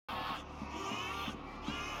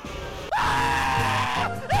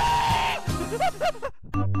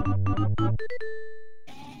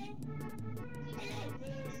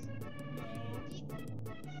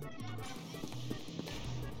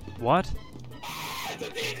What?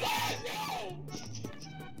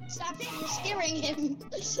 Stop scaring him.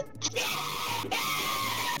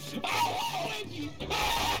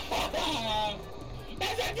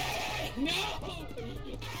 No!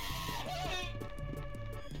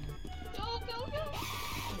 Go.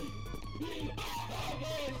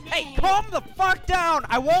 Hey, calm the fuck down!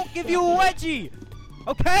 I won't give you a wedgie!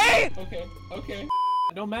 Okay? Okay.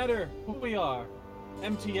 No matter who we are,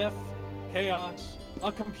 MTF, Chaos,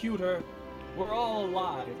 a computer, we're all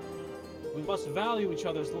alive. We must value each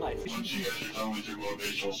other's life.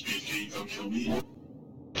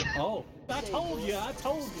 Oh, I told you. I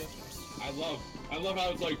love how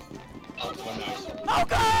it's like, oh, so nice. Oh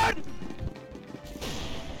god!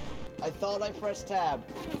 I thought I pressed tab.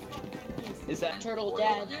 Is that Turtle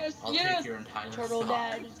Dad. I'll take your entire Turtle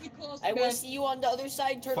stock. Dad. I will see you on the other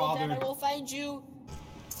side, Turtle Father. Dad. I will find you.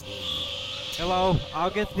 Hello, I'll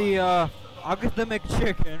get the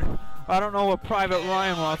McChicken. I don't know what Private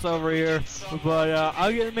Ryan wants over here, but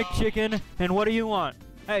I'll get the McChicken. And what do you want?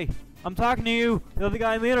 Hey, I'm talking to you, the other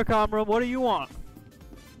guy in the intercom room. What do you want?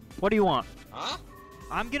 What do you want? Huh?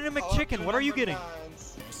 I'm getting a McChicken. What are you getting?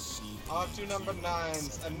 All 2 number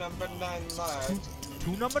 9s, a number 9 large.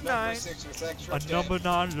 2 number 9, 6 with extra a dip. number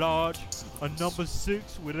 9 large, a number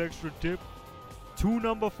 6 with extra dip, 2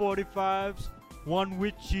 number 45s, 1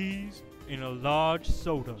 with cheese, and a large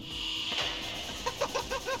soda.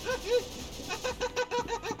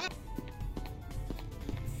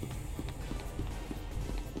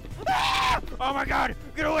 Ah! Oh my god!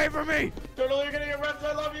 Get away from me! Turtle, you're gonna get arrested,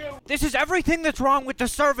 I love you! This is everything that's wrong with the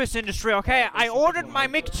service industry, okay? I ordered my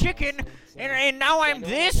McChicken, and now I'm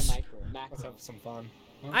this? Let's have some fun.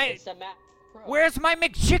 Where's my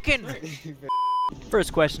McChicken?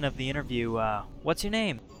 First question of the interview, what's your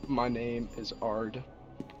name? My name is Ard,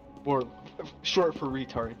 or short for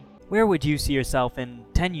retard. Where would you see yourself in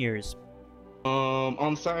 10 years?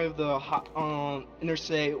 On the side of the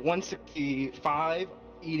Interstate 165,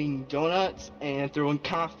 eating donuts and throwing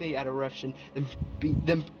coffee at a Russian,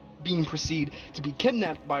 then being proceed to be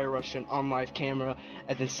kidnapped by a Russian on live camera,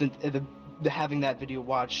 and then having that video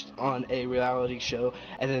watched on a reality show,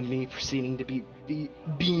 and then me proceeding to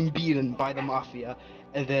being beaten by the mafia,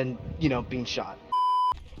 and then, you know, being shot.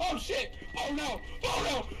 Oh shit! Oh no!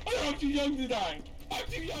 I'm too young to die!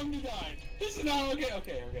 This is not okay!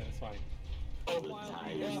 Okay, that's fine. Come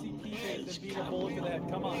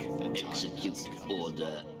on. Execute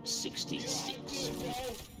Order 66.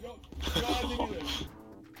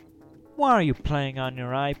 Why are you playing on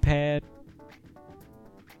your iPad?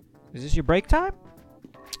 Is this your break time?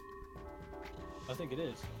 I think it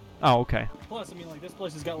is. Oh, okay. Plus, I mean, like, this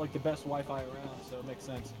place has got, like, the best Wi-Fi around, so it makes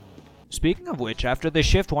sense. Speaking of which, after this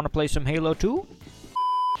shift, want to play some Halo 2?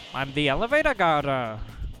 I'm the elevator guard.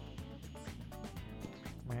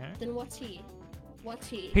 Then what's he?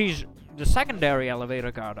 He's the secondary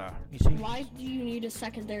elevator guard. You see? Why do you need a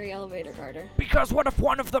secondary elevator guarder? Because what if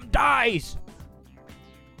one of them dies?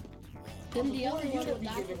 Then the other one will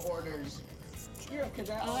die.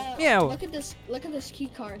 Yeah. Look at this key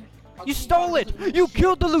card. You stole it! You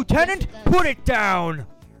killed the lieutenant? Yes, it does. Put it down!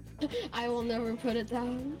 I will never put it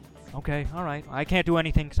down. Okay, alright. I can't do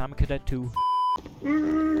anything because I'm a cadet too.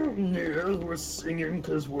 Yeah, we're singing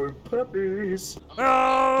because we're puppies.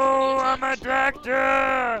 Oh, I'm a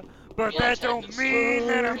doctor! But that don't mean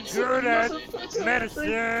that I'm good at medicine!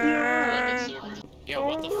 Yo,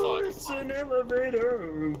 what the fuck? It's an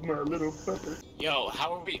elevator, my little puppy. Yo,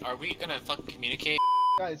 are we gonna fucking communicate?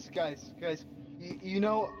 Guys, you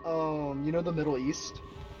know the Middle East,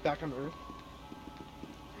 back on Earth.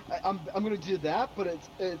 I'm gonna do that, but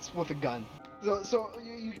it's with a gun. So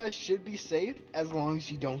you guys should be safe as long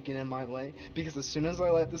as you don't get in my way, because as soon as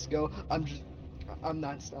I let this go, I'm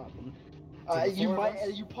not stopping.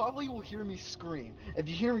 You probably will hear me scream. If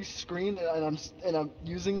you hear me scream and I'm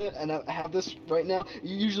using it and I have this right now, it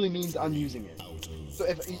usually means I'm using it. So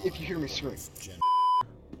if you hear me scream.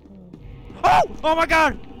 Oh! Oh my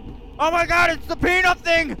god! Oh my god, it's the peanut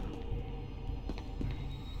thing!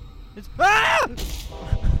 It's ah!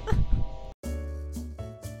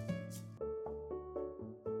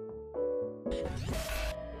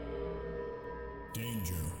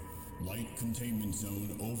 Danger. Light containment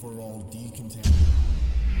zone overall decontaminated.